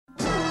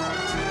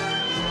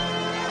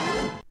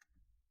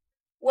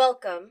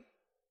Welcome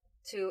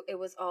to It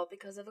Was All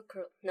Because of a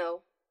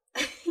No.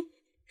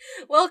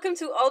 Welcome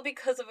to All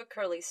Because of a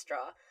Curly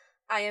Straw.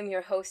 I am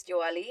your host,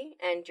 Yoali,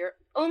 and your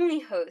only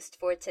host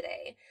for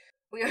today.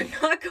 We are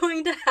not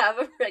going to have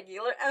a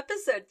regular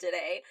episode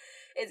today.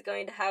 It's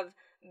going to have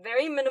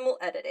very minimal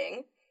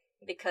editing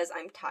because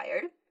I'm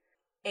tired,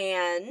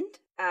 and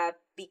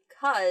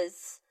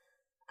because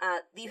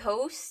the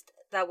host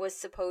that was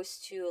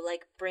supposed to,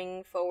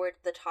 bring forward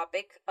the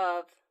topic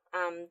of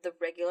the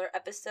regular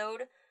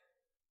episode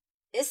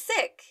is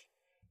sick,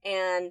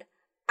 and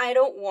I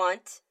don't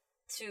want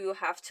to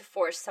have to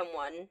force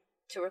someone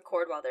to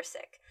record while they're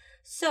sick.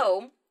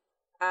 So,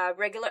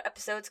 regular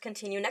episodes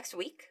continue next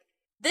week.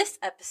 This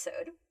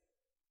episode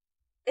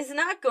is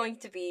not going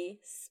to be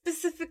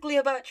specifically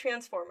about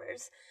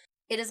Transformers.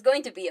 It is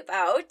going to be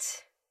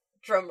about,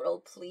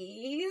 drumroll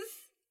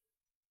please,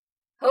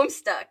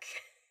 Homestuck.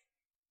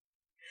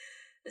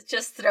 It's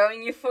just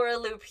throwing you for a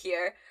loop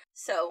here.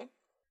 So,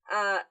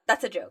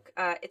 that's a joke.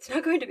 It's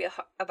not going to be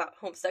about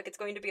Homestuck. It's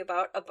going to be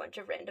about a bunch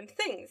of random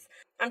things.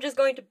 I'm just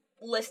going to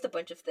list a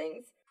bunch of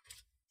things.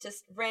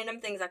 Just random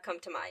things that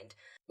come to mind.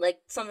 Like,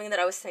 something that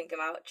I was thinking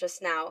about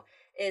just now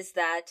is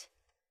that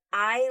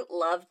I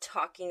love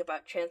talking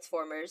about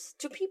Transformers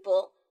to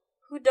people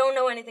who don't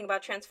know anything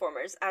about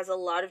Transformers. As a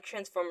lot of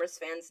Transformers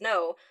fans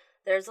know,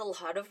 there's a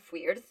lot of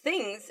weird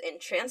things in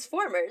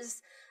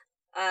Transformers.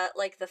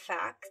 Like the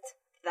fact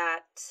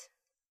that...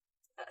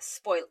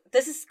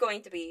 this is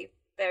going to be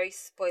very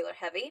spoiler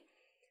heavy,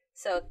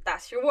 so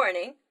that's your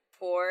warning.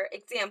 For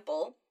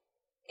example,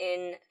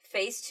 in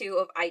Phase 2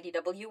 of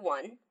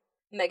IDW1,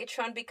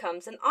 Megatron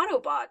becomes an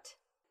Autobot.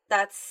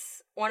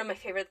 That's one of my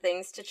favorite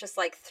things to just,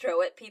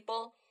 throw at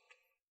people,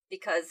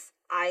 because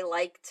I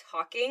like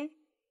talking.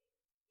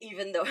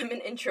 Even though I'm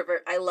an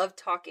introvert, I love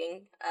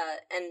talking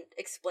and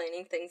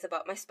explaining things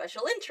about my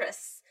special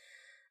interests.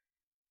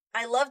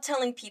 I love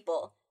telling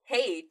people,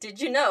 hey, did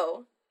you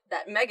know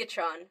that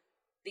Megatron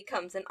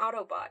becomes an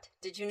Autobot?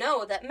 Did you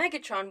know that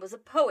Megatron was a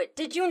poet?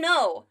 Did you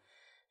know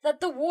that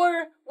the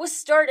war was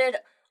started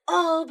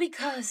all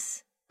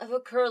because of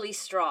a curly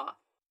straw?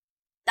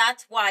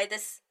 That's why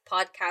this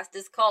podcast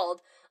is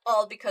called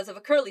All Because of a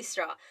Curly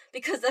Straw,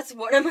 because that's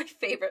one of my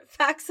favorite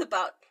facts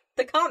about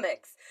the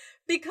comics,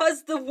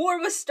 because the war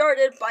was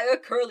started by a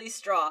curly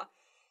straw.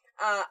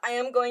 I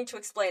am going to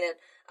explain it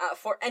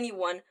for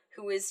anyone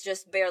who is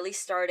just barely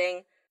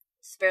starting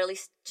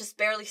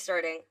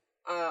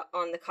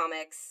on the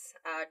comics,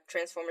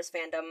 Transformers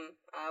fandom,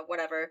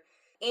 whatever.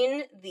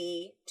 In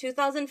the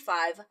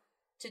 2005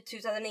 to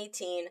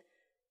 2018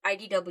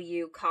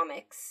 IDW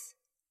comics,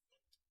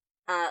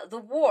 the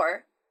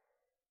war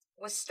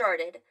was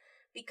started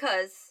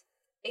because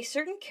a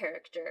certain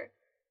character,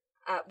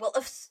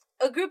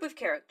 a group of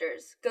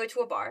characters go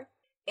to a bar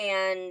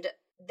and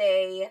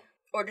they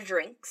order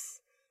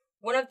drinks.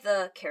 One of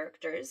the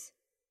characters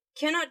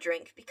cannot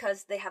drink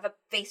because they have a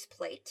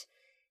faceplate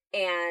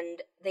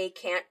and they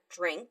can't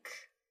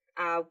drink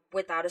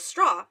without a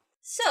straw.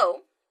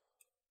 So,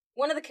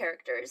 one of the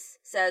characters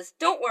says,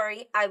 "Don't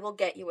worry, I will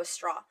get you a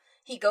straw."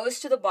 He goes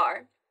to the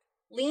bar,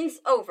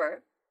 leans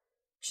over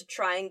to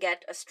try and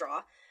get a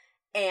straw,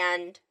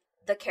 and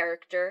the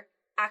character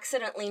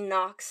accidentally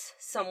knocks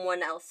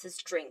someone else's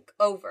drink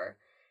over.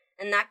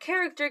 And that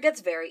character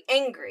gets very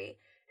angry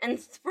and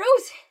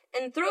throws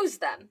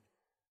them.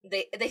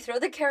 They throw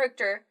the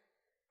character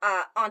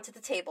onto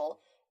the table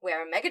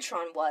where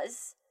Megatron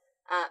was.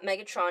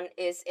 Megatron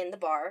is in the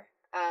bar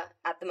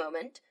at the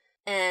moment,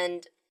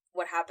 and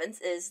what happens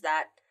is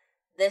that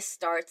this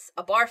starts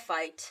a bar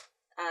fight.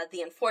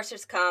 The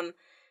enforcers come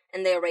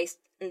and they arrest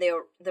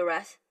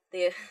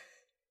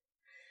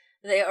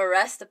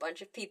a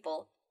bunch of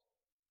people,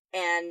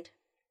 and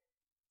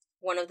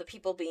one of the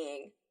people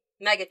being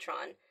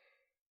Megatron,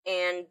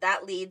 and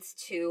that leads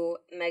to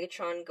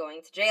Megatron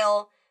going to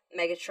jail.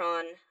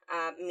 Megatron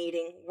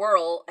meeting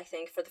Whirl, I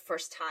think, for the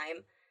first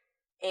time,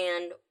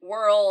 and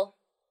Whirl,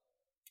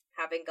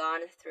 having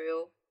gone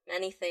through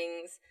many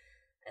things,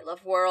 I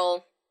love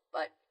Whirl,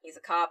 but he's a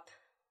cop.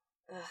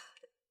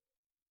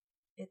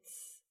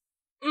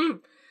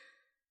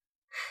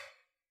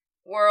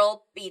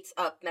 Whirl beats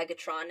up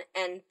Megatron,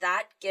 and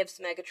that gives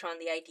Megatron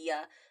the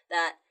idea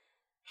that,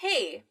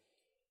 hey,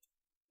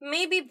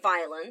 maybe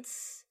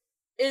violence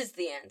is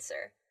the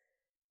answer.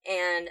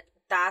 And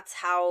that's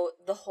how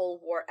the whole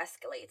war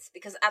escalates,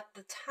 because at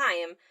the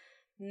time,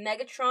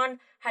 Megatron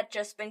had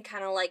just been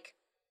kind of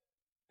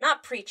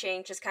not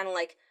preaching, just kind of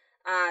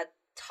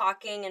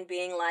talking and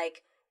being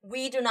like,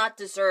 we do not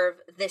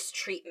deserve this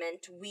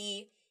treatment.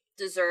 We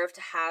deserve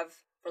to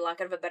have, for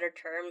lack of a better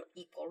term,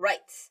 equal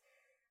rights.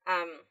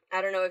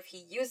 I don't know if he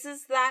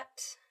uses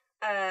that.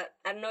 I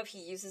don't know if he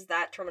uses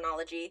that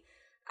terminology,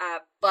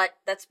 but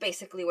that's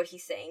basically what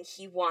he's saying.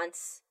 He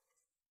wants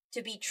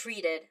to be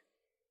treated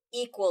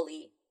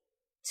equally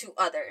to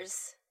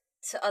others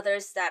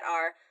that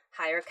are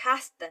higher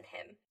caste than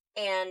him.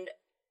 And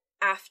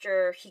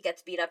after he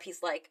gets beat up,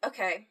 he's like,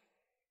 okay,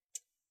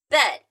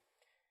 bet.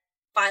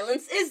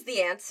 Violence is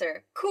the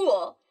answer.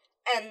 Cool.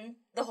 And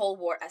the whole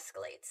war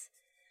escalates.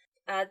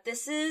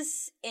 This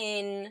is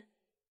in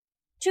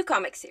 2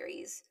 comic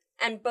series,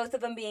 and both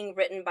of them being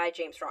written by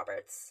James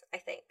Roberts, I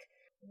think.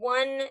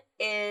 One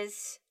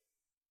is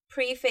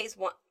pre-phase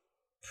 1,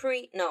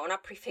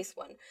 not pre-phase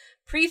 1,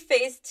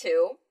 pre-phase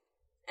 2,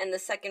 and the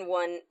second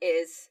one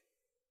is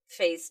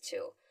phase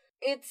 2.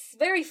 It's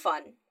very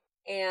fun,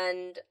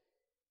 and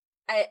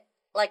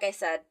like I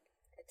said,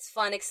 it's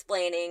fun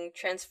explaining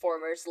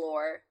Transformers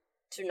lore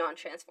to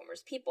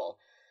non-Transformers people.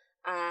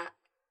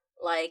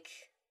 Like,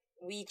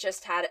 we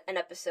just had an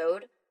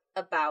episode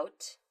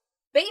about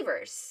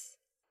Bayverse.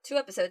 2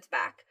 episodes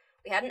back,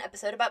 we had an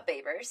episode about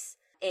Bayverse,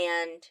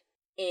 and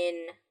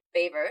in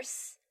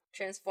Bayverse,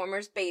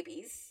 Transformers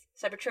babies,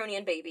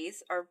 Cybertronian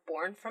babies, are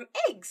born from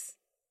eggs.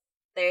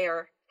 They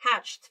are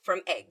hatched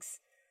from eggs.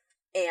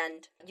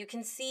 And you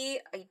can see,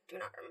 I do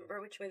not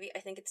remember which movie, I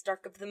think it's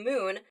Dark of the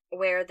Moon,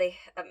 where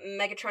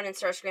Megatron and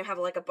Starscream have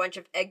like a bunch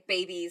of egg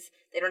babies.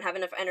 They don't have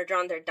enough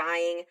energon, they're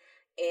dying.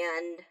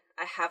 And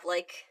I have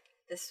like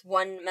this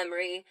one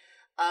memory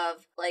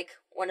of like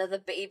one of the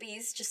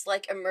babies just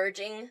like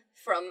emerging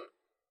from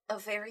a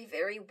very,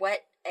 very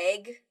wet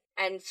egg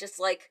and just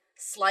like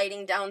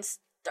sliding down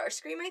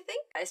Starscream, I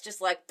think. It's just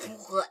like,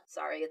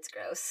 sorry, it's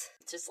gross.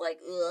 It's just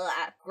like,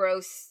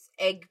 gross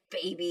egg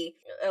baby.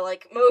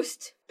 Like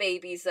most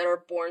babies that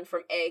are born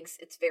from eggs,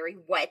 it's very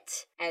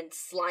wet and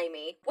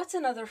slimy. What's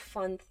another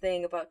fun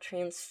thing about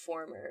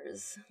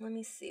Transformers? Let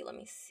me see.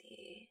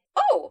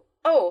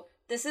 Oh,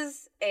 this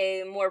is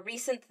a more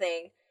recent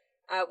thing.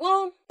 A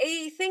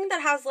thing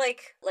that has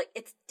like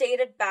it's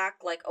dated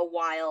back like a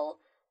while,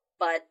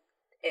 but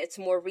it's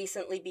more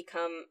recently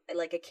become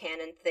like a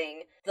canon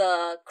thing.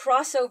 The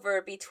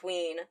crossover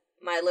between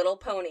My Little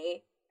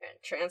Pony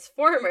and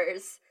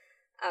Transformers,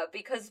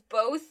 because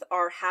both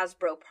are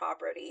Hasbro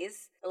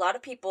properties. A lot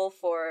of people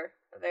for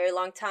a very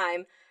long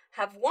time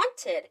have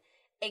wanted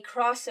a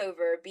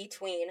crossover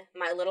between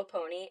My Little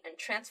Pony and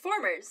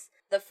Transformers.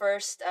 The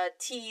first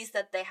tease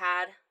that they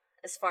had,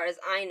 as far as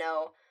I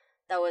know,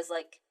 that was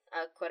like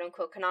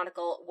quote-unquote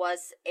canonical,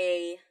 was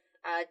a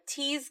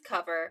tease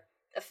cover,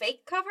 a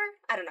fake cover?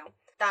 I don't know.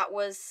 That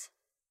was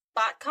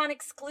BotCon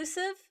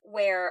exclusive,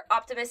 where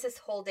Optimus is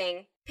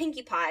holding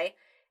Pinkie Pie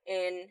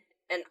in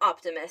an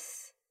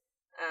Optimus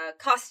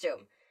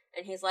costume.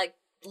 And he's like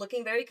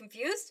looking very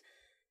confused.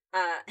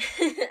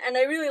 And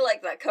I really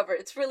like that cover.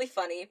 It's really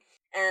funny.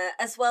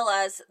 As well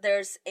as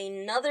there's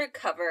another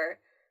cover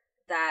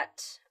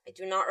that I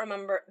do not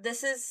remember.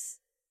 This is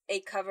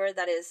a cover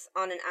that is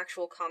on an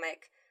actual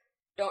comic.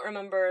 Don't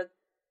remember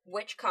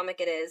which comic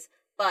it is,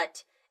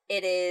 but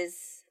it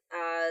is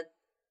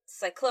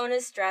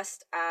Cyclonus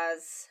dressed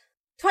as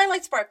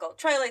Twilight Sparkle.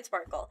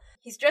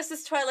 He's dressed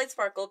as Twilight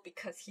Sparkle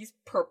because he's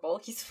purple.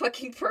 He's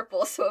fucking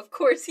purple, so of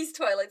course he's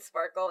Twilight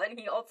Sparkle, and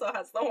he also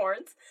has the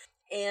horns.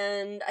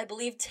 And I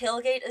believe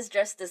Tailgate is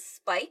dressed as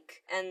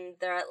Spike, and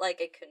they're at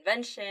like a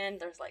convention.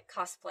 There's like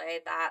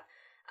cosplay.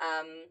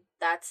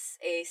 That's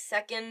a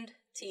second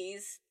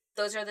tease.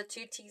 Those are the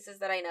 2 teases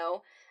that I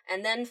know.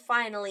 And then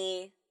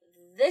finally,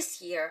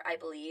 this year, I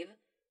believe,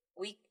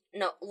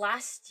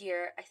 last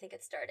year, I think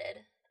it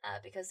started,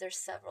 because there's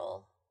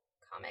several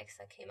comics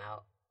that came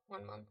out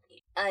 1 month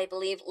each. I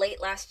believe late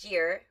last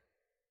year,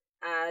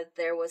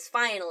 there was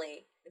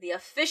finally the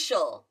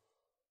official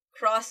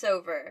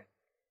crossover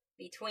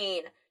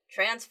between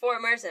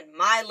Transformers and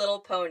My Little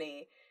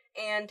Pony.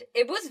 And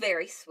it was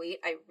very sweet.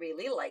 I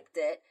really liked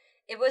it.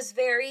 It was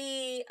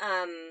very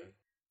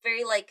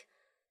like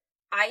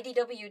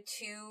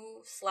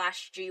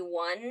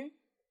IDW2/G1.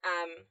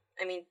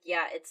 I mean,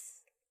 yeah,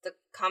 the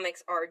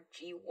comics are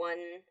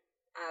G1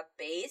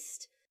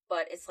 based,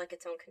 but it's like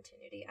its own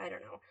continuity. I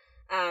don't know.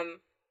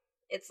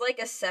 It's like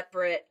a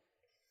separate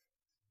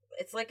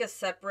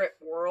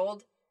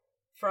world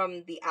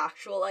from the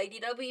actual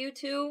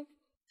IDW2.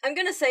 I'm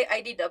gonna say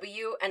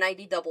IDW and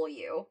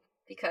IDW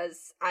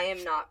because I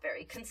am not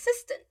very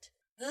consistent.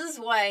 This is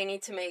why I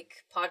need to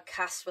make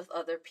podcasts with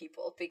other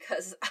people,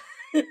 because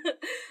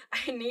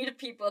I need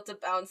people to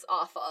bounce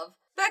off of.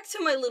 Back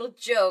to my little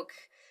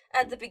joke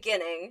at the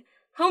beginning.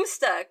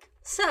 Homestuck.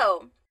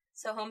 So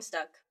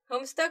Homestuck.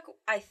 Homestuck,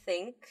 I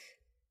think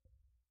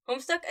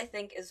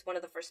is one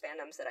of the first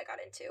fandoms that I got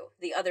into.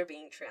 The other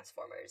being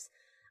Transformers.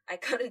 I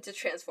got into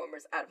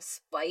Transformers out of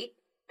spite,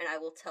 and I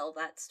will tell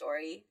that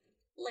story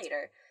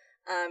later.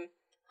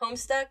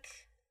 Homestuck,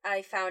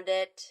 I found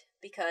it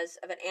because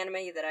of an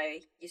anime that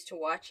I used to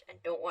watch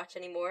and don't watch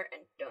anymore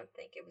and don't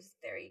think it was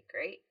very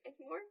great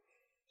anymore.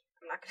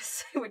 I'm not gonna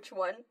say which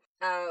one,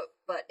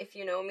 but if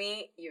you know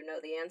me, you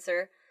know the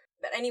answer.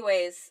 But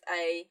anyways,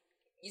 I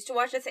used to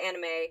watch this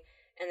anime,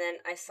 and then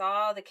I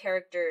saw the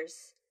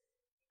characters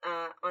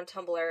on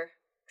Tumblr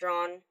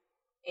drawn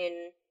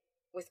in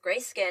with gray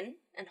skin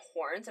and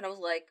horns, and I was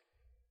like,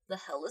 the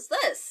hell is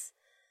this?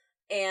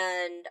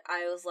 And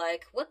I was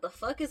like, what the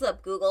fuck is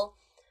up, Google?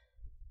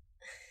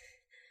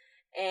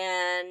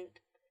 And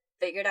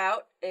figured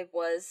out it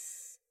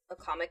was a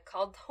comic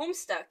called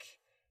Homestuck.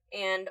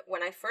 And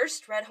when I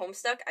first read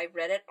Homestuck, I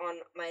read it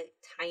on my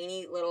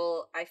tiny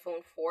little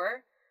iPhone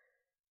 4.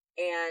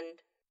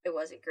 And it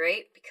wasn't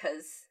great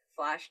because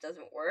Flash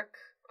doesn't work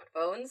on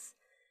phones.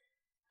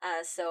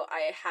 So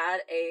I had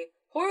a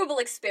horrible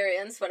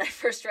experience when I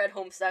first read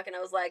Homestuck, and I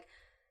was like,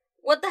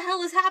 what the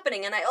hell is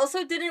happening? And I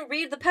also didn't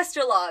read the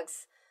pester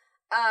logs.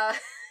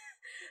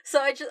 So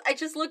I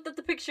just looked at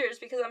the pictures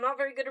because I'm not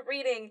very good at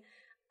reading.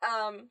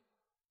 And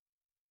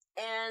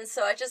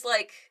so I just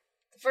like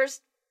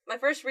my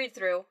first read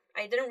through,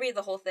 I didn't read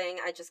the whole thing.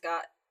 I just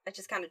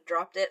kind of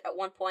dropped it at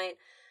one point.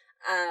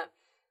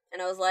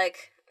 And I was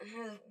like,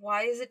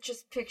 why is it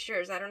just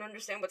pictures? I don't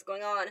understand what's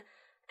going on.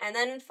 And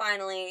then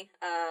finally,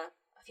 a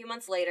few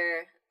months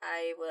later,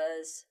 I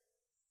was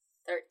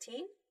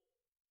 13.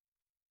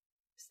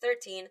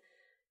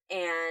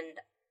 And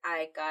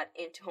I got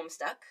into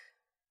Homestuck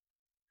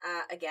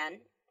again.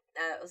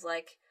 It was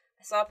like,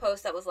 I saw a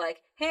post that was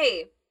like,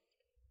 hey,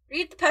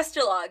 read the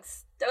pester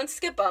logs. Don't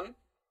skip them.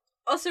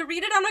 Also,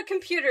 read it on a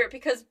computer,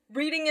 because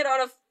reading it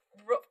on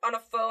a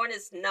phone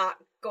is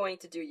not going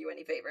to do you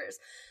any favors.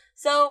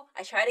 So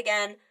I tried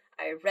again.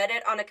 I read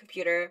it on a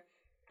computer.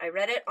 I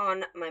read it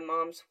on my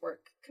mom's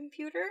work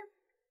computer.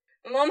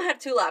 My mom had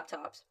 2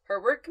 laptops,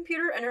 her work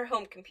computer and her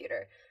home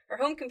computer. Her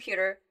home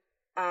computer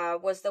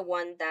was the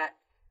one that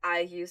I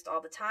used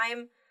all the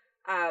time,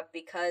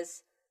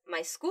 because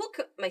my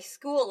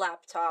school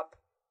laptop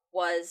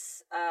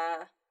was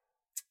a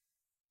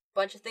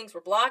bunch of things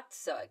were blocked,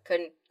 so I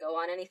couldn't go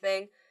on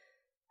anything.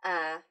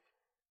 And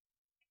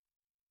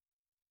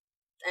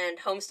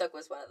Homestuck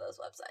was one of those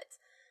websites.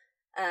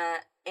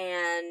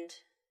 And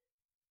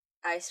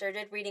I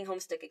started reading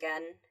Homestuck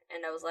again,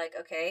 and I was like,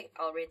 okay,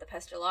 I'll read the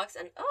pester logs,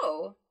 and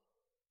oh,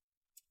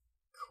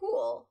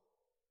 cool.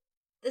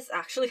 This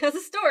actually has a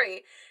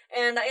story.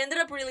 And I ended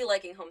up really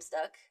liking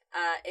Homestuck.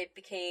 It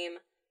became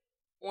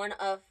one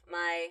of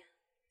my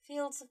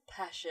fields of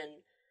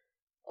passion,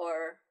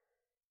 or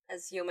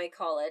as you may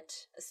call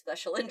it, a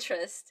special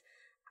interest.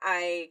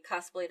 I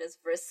cosplayed as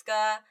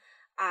Vriska.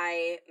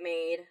 I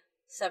made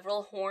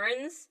several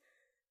horns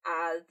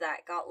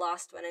that got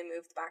lost when I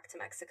moved back to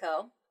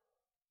Mexico.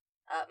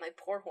 My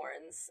poor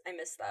horns. I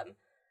miss them.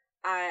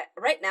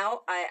 Right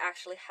now, I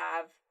actually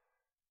have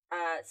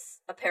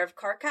a pair of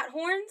Karkat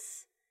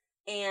horns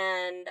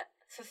and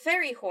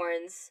Feferi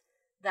horns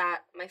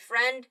that my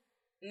friend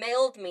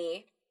mailed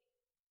me.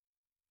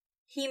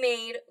 He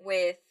made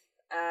with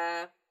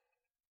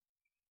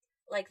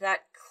like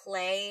that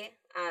clay.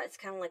 It's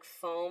kind of like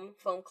foam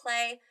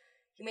clay.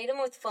 He made them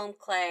with foam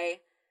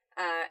clay,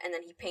 and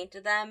then he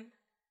painted them,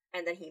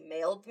 and then he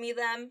mailed me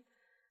them,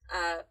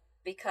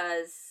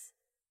 because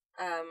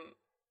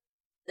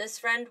this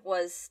friend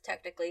was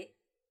technically,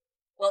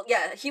 well,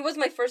 yeah, he was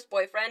my first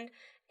boyfriend,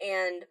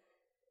 and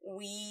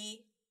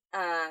we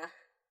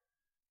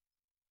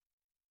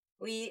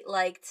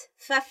liked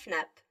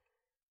Fefnep,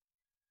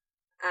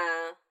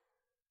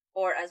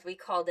 or as we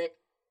called it,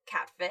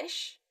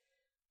 catfish.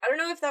 I don't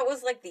know if that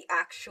was like the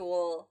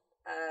actual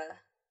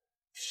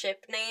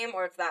ship name,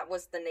 or if that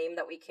was the name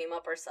that we came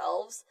up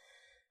ourselves.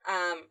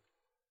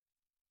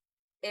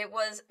 It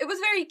was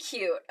very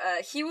cute.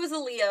 He was a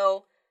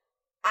Leo.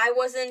 I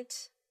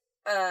wasn't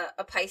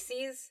a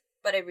Pisces,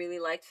 but I really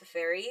liked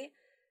Feferi.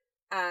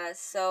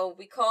 So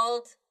we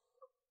called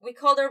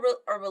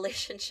our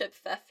relationship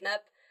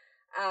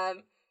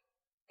Fefnep.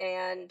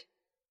 And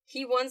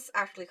he once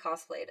actually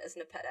cosplayed as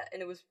Nepeta,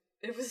 and it was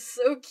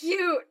so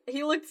cute.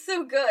 He looked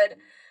so good.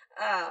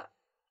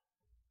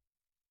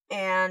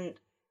 And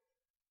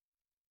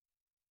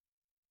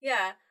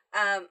yeah,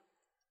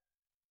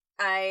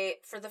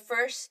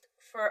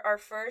 for our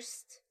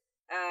first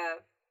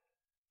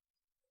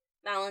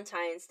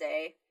Valentine's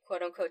Day,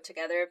 quote unquote,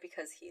 together,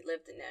 because he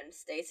lived in the United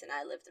States and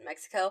I lived in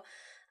Mexico.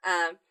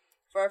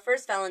 For our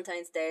first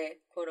Valentine's Day,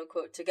 quote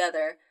unquote,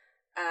 together,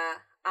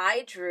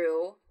 I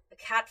drew a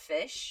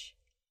catfish,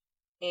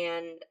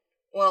 and,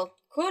 well,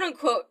 quote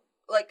unquote,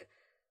 like,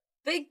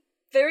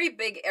 very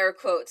big air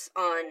quotes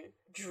on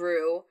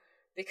drew,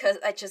 because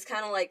I just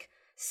kind of like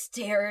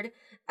stared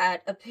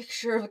at a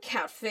picture of a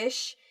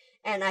catfish,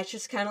 and I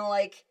just kind of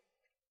like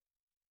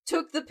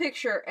took the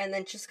picture and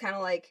then just kind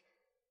of like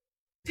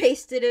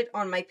pasted it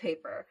on my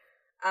paper.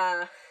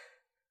 I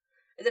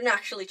didn't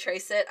actually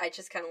trace it. I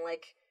just kind of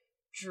like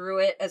drew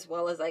it as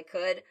well as I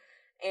could,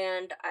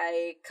 and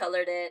I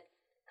colored it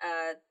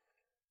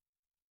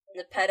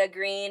Nepeta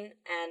green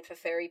and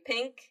Feferi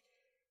pink,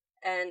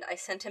 and I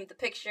sent him the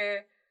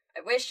picture. I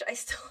wish I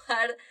still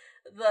had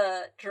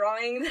the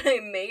drawing that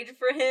I made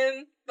for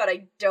him, but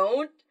I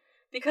don't,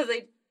 because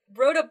I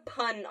wrote a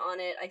pun on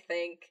it, I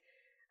think,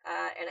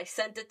 and I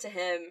sent it to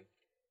him,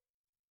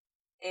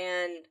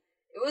 and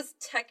it was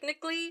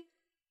technically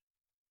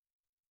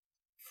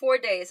 4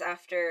 days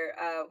after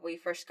we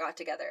first got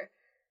together,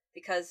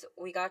 because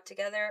we got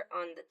together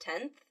on the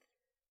 10th.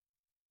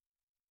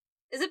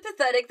 Is it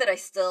pathetic that I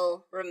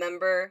still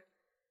remember?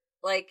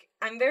 Like,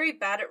 I'm very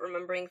bad at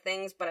remembering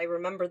things, but I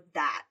remember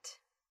that.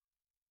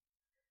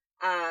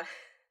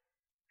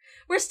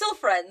 We're still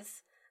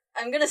friends.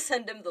 I'm gonna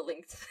send him the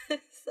link to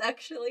this,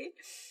 actually.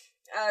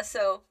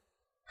 So,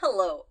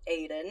 hello,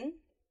 Aiden.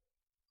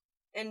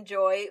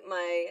 enjoy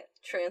my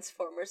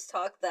Transformers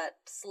talk that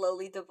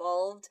slowly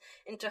devolved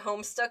into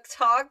Homestuck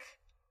talk.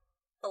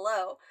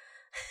 Hello.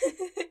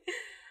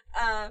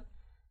 uh,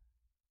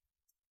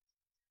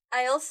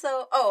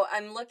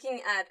 I'm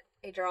looking at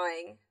a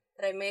drawing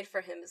that I made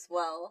for him as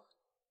well.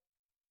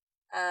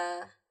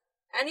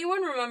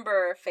 Anyone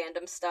remember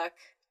Fandom Stuck?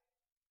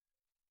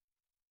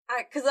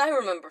 Cause I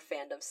remember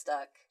Fandom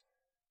Stuck.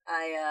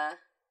 I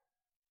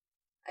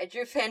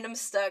drew Fandom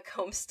Stuck,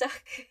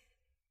 Homestuck,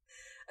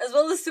 as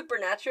well as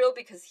Supernatural,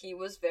 because he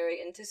was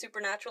very into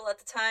Supernatural at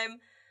the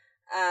time.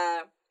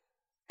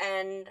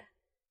 And,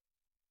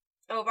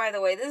 oh, by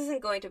the way, this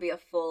isn't going to be a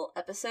full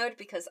episode,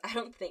 because I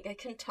don't think I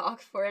can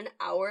talk for an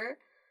hour,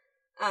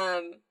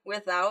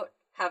 without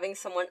having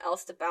someone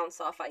else to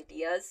bounce off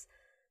ideas.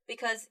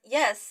 Because,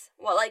 yes,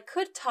 while I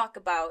could talk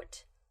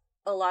about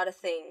a lot of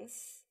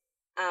things,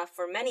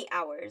 for many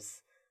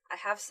hours, I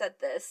have said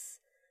this,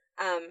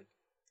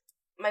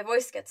 my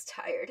voice gets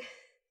tired.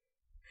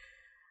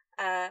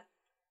 Let's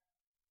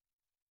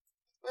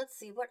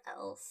see, what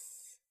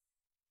else?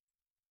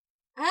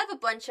 I have a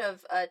bunch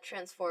of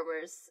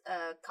Transformers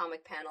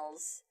comic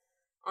panels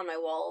on my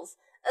walls,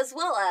 as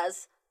well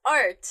as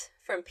art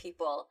from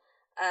people.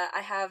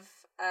 I have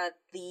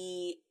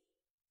the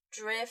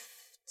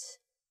Drift...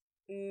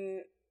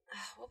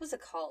 what was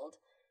it called?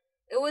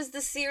 It was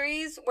the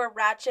series where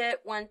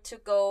Ratchet went to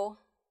go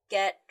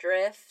get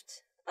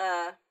Drift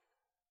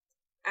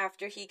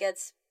after he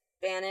gets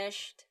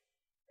banished.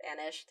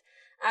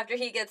 After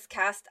he gets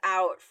cast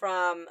out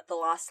from the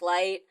Lost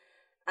Light.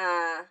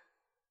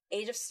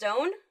 Age of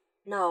Stone?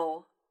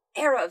 No.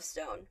 Era of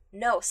Stone.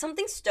 No,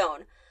 something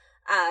Stone.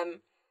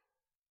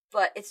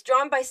 But it's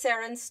drawn by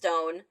Saren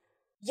Stone.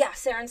 Yeah,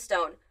 Saren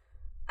Stone.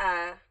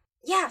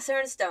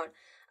 Saren Stone.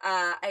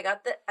 I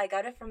got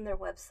it from their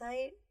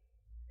website.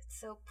 It's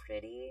so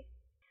pretty.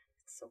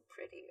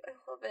 I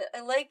love it.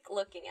 I like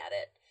looking at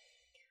it.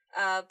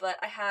 But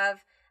I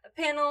have a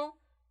panel.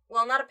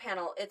 Well, not a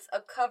panel. It's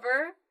a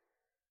cover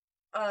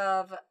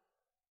of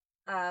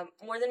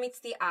More Than Meets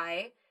the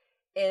Eye.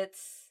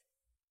 It's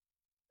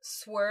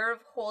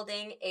Swerve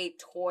holding a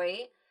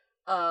toy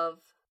of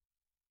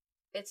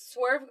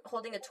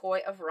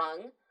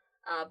Rung.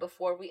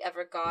 Before we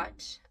ever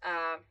got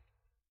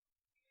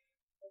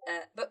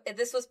but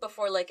this was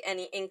before like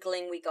any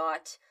inkling we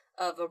got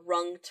of a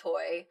Rung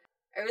toy.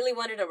 I really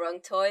wanted a Rung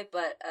toy,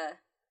 but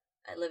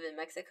I live in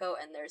Mexico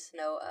and there's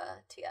no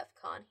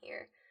TFCon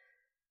here.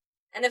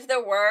 And if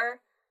there were,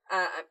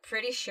 I'm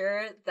pretty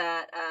sure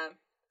that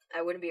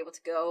I wouldn't be able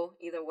to go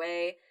either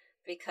way,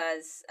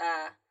 because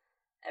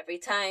every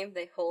time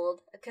they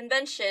hold a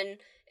convention,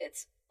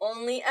 it's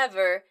only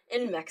ever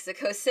in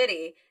Mexico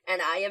City,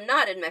 and I am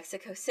not in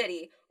Mexico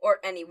City or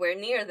anywhere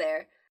near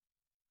there.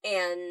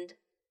 And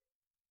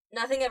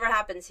nothing ever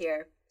happens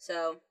here,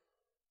 so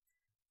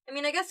I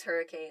mean, I guess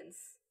hurricanes.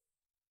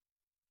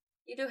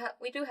 We do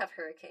have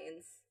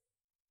hurricanes.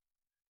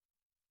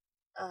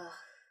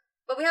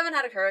 But we haven't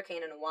had a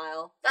hurricane in a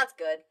while. That's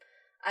good.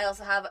 I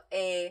also have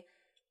a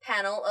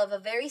panel of a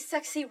very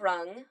sexy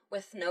Rung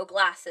with no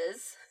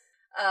glasses.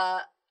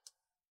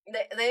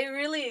 They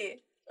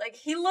really, like,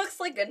 he looks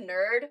like a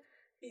nerd.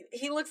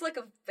 He looks like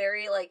a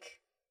very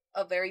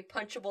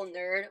punchable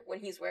nerd when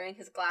he's wearing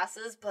his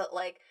glasses, but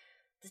like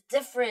the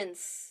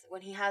difference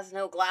when he has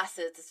no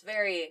glasses, it's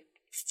very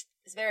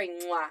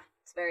mwah.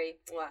 It's very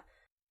mwah.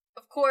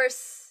 Of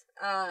course,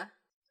 I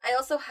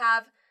also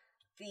have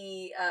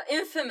the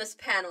infamous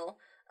panel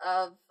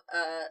of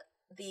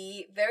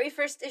the very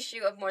first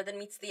issue of More Than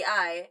Meets the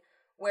Eye,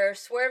 where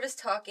Swerve is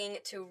talking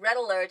to Red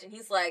Alert, and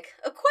he's like,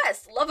 a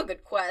quest, love a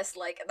good quest,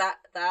 like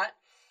that.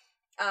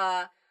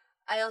 I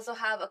also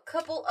have a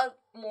couple of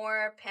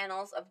more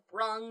panels of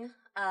Rung,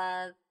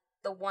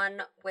 the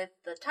one with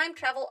the time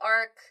travel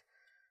arc,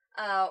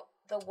 the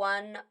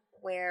one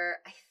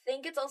where I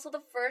think it's also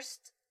the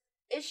first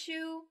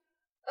issue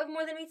of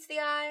More Than Meets the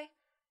Eye,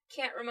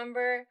 can't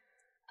remember,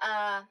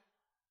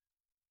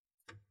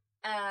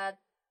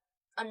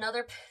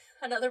 another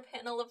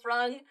panel of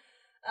Rung,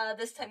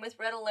 this time with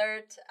Red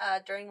Alert,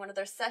 during one of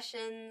their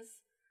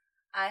sessions.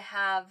 I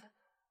have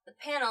the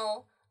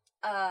panel,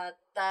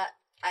 that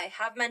I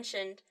have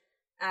mentioned,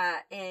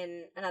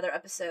 in another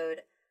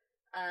episode,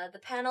 the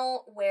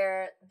panel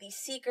where the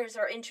Seekers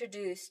are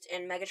introduced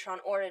in Megatron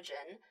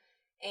Origin.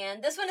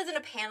 And this one isn't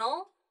a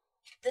panel.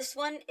 This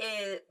one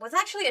was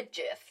actually a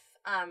GIF.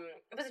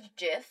 It was a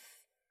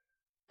GIF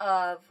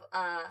of,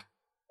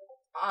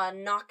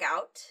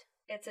 Knockout.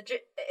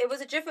 It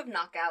was a GIF of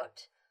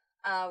Knockout,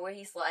 where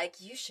he's like,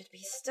 you should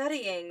be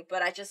studying,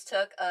 but I just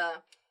took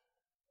a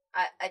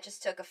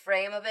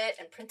frame of it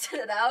and printed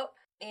it out,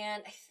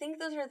 and I think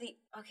those are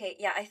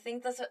I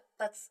think that's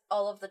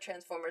all of the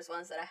Transformers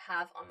ones that I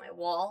have on my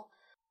wall.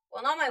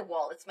 Well, not my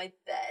wall, it's my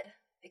bed,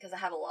 because I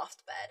have a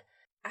loft bed.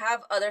 I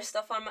have other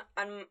stuff on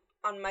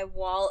my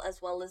wall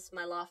as well as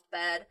my loft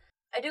bed.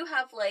 I do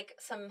have, like,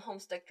 some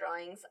Homestuck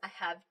drawings. I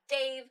have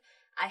Dave,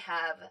 I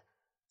have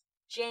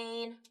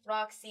Jane,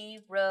 Roxy,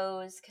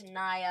 Rose,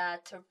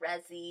 Kanaya,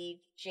 Terezi,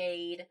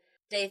 Jade,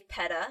 Dave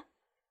Petta,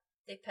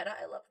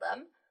 I love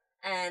them.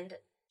 And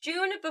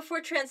June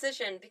before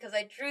transition, because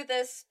I drew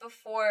this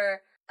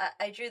before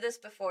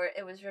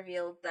it was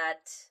revealed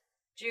that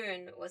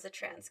June was a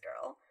trans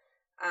girl.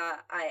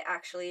 I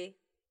actually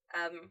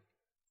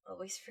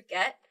always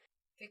forget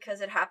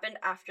because it happened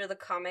after the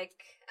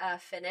comic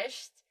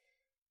finished,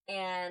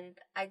 and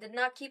I did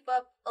not keep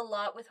up a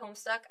lot with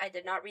Homestuck. I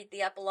did not read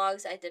the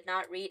epilogues. I did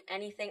not read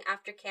anything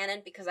after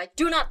canon because I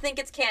do not think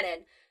it's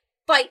canon.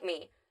 Bite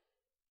me.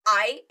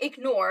 I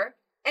ignore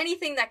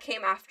anything that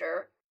came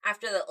after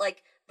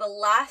the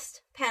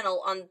last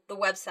panel on the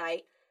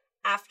website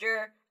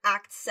after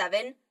Act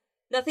 7.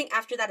 Nothing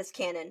after that is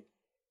canon.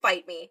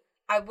 Fight me.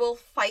 I will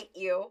fight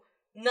you.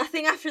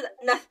 Nothing after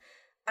that.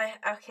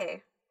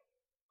 Okay.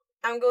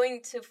 I'm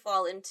going to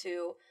fall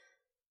into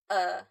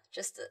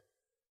just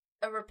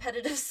a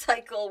repetitive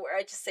cycle where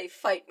I just say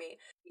fight me.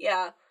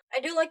 Yeah. I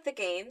do like the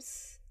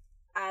games.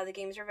 The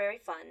games are very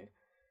fun.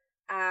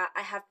 I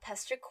have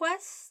Pester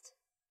Quest.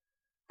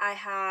 I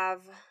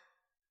have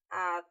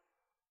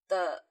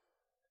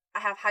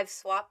Hive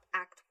Swap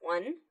Act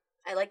 1.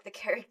 I like the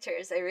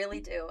characters, I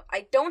really do.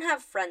 I don't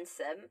have Friend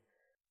Sim.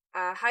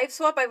 Hive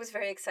Swap I was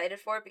very excited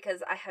for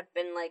because I had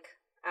been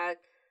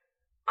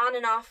on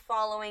and off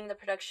following the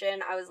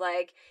production. I was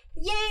like,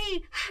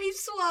 yay, Hive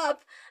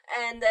Swap!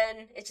 And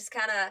then it just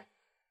kind of,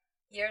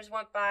 years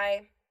went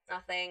by,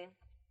 nothing,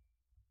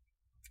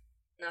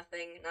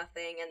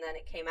 and then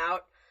it came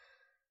out.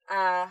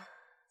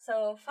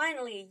 So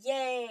finally,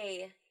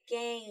 yay,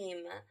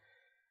 game.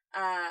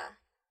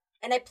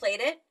 And I played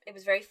it. It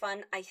was very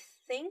fun. I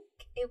think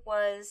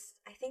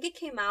it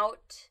came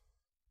out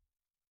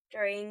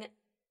during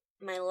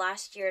my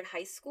last year in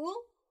high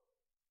school.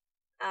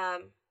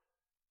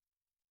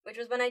 Which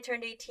was when I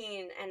turned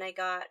 18 and I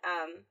got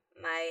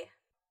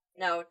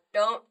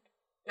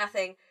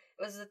nothing.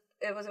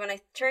 It was when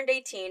I turned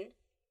 18.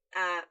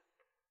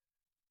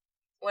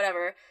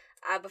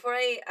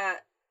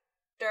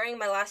 During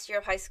my last year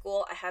of high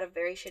school, I had a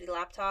very shitty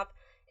laptop.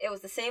 It was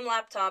the same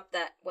laptop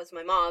that was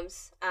my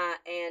mom's,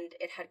 and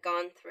it had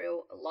gone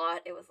through a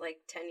lot. It was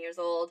 10 years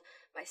old.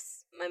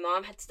 My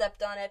mom had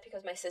stepped on it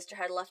because my sister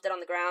had left it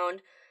on the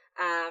ground.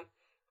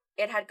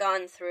 It had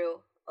gone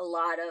through a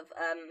lot of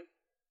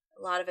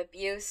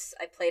abuse.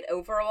 I played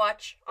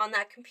Overwatch on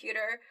that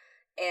computer,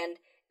 and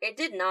it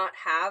did not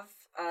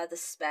have the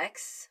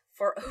specs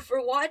for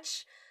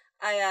Overwatch.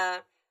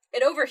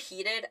 It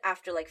overheated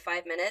after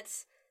 5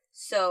 minutes.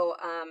 So,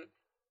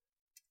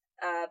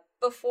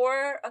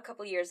 before a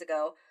couple years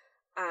ago,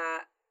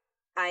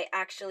 I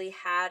actually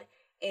had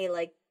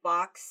a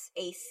box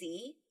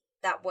AC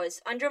that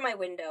was under my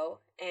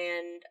window,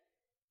 and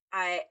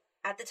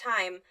at the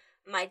time,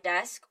 my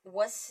desk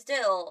was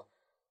still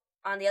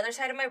on the other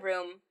side of my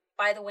room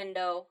by the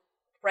window,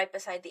 right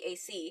beside the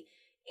AC.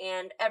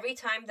 And every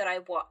time that I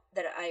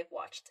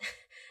watched,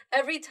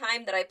 every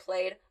time that I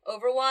played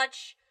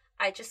Overwatch,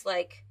 I just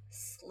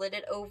slid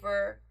it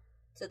over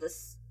to the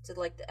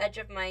edge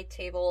of my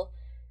table.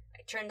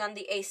 I turned on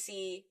the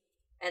AC,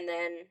 and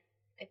then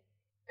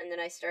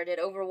I started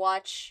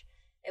Overwatch.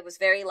 It was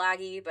very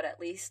laggy, but at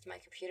least my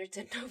computer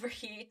didn't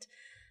overheat.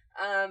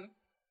 But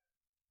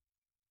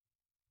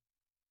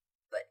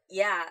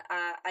yeah,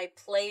 I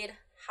played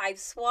Hive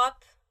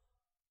Swap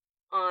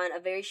on a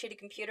very shitty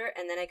computer,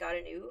 and then I got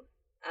a new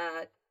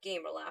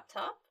gamer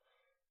laptop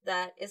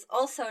that is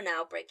also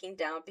now breaking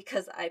down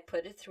because I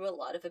put it through a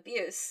lot of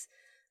abuse.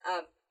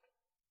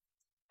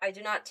 I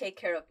do not take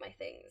care of my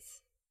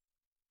things.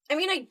 I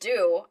mean, I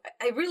do.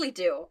 I really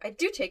do. I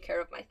do take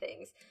care of my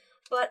things.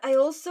 But I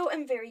also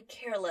am very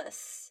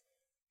careless.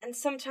 And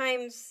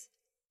sometimes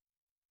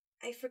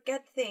I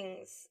forget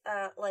things.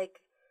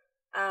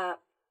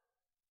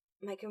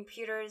 My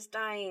computer is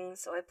dying,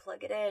 so I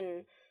plug it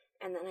in.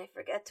 And then I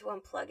forget to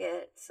unplug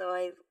it, so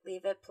I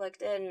leave it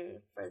plugged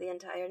in for the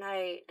entire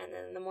night. And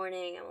then in the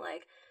morning, I'm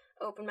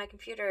open my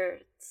computer,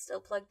 it's still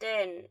plugged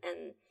in.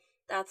 And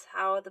that's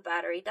how the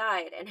battery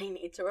died, and I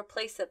need to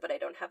replace it, but I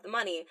don't have the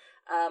money.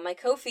 My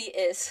Ko-fi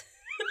is...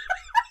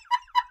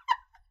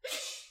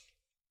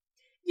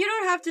 You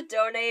don't have to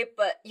donate,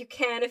 but you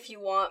can if you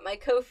want. My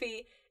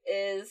Ko-fi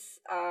is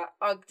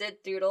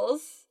Ogdit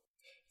Doodles.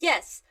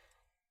 Yes,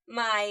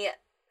 my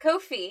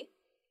Ko-fi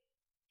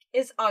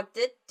is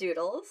Ogdit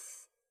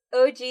Doodles.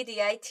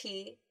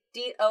 OGDIT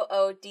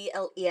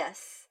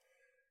DOODLES.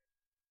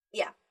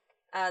 Yeah,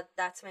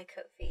 that's my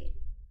Ko-fi.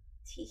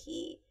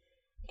 Teehee.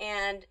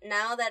 And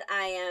now that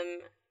I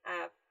am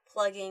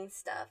plugging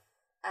stuff,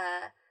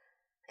 I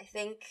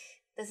think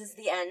this is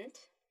the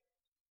end.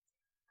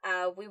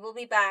 We will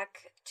be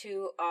back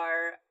to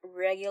our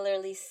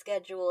regularly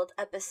scheduled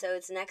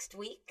episodes next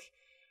week,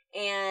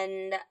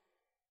 and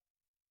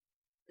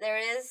there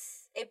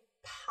is a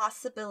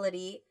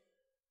possibility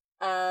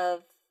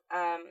of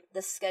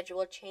the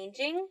schedule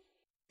changing.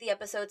 The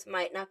episodes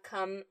might not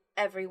come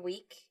every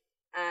week.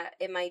 There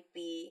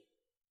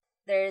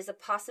is a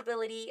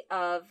possibility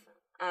of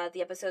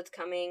the episodes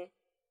coming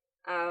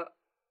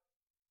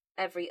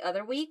every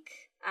other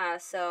week.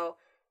 So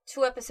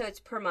 2 episodes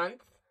per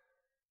month,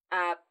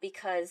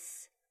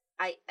 because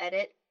I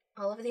edit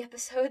all of the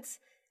episodes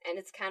and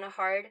it's kind of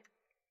hard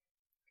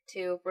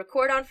to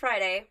record on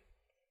Friday,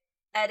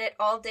 edit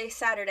all day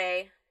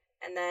Saturday,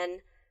 and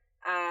then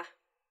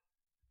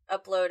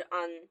upload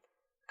on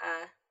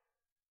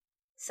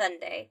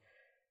Sunday.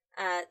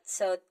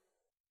 So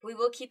we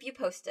will keep you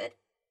posted.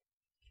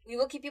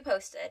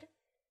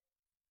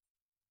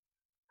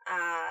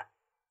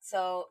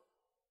 So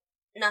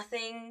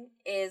nothing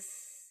is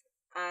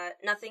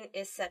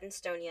set in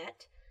stone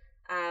yet.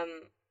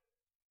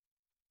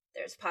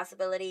 There's a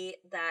possibility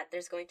that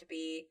there's going to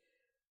be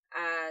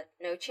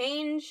no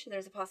change.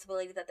 There's a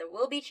possibility that there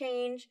will be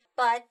change,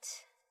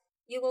 but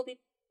you will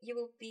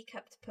be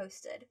kept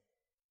posted.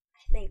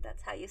 I think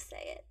that's how you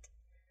say it.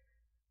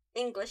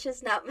 English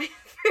is not my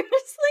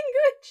first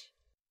language.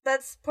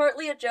 That's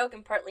partly a joke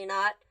and partly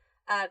not,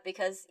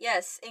 because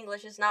yes,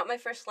 English is not my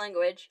first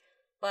language,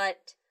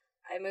 but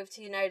I moved to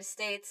the United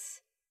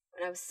States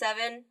when I was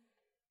 7,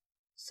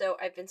 so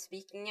I've been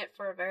speaking it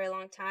for a very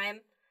long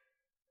time.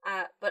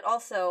 But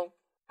also,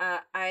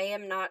 I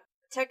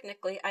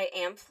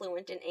am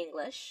fluent in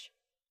English,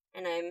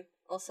 and I'm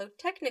also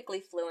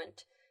technically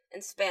fluent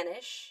in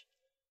Spanish,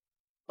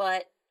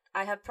 but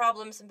I have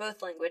problems in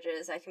both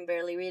languages. I can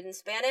barely read in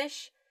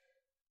Spanish,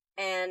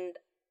 and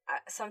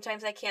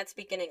sometimes I can't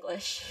speak in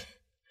English.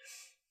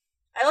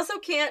 I also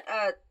can't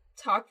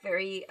talk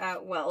very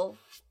well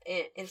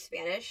in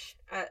Spanish.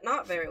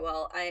 Not very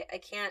well. I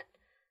can't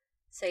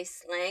say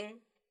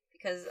slang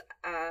because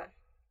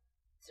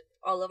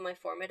all of my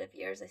formative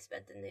years I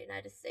spent in the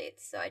United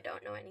States, so I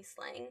don't know any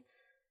slang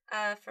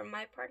from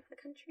my part of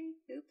the country.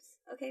 Oops.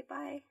 Okay,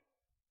 bye.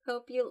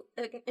 Hope you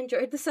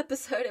enjoyed this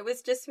episode. It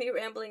was just me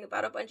rambling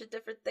about a bunch of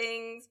different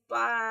things.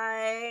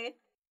 Bye.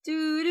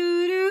 Do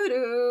do do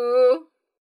do.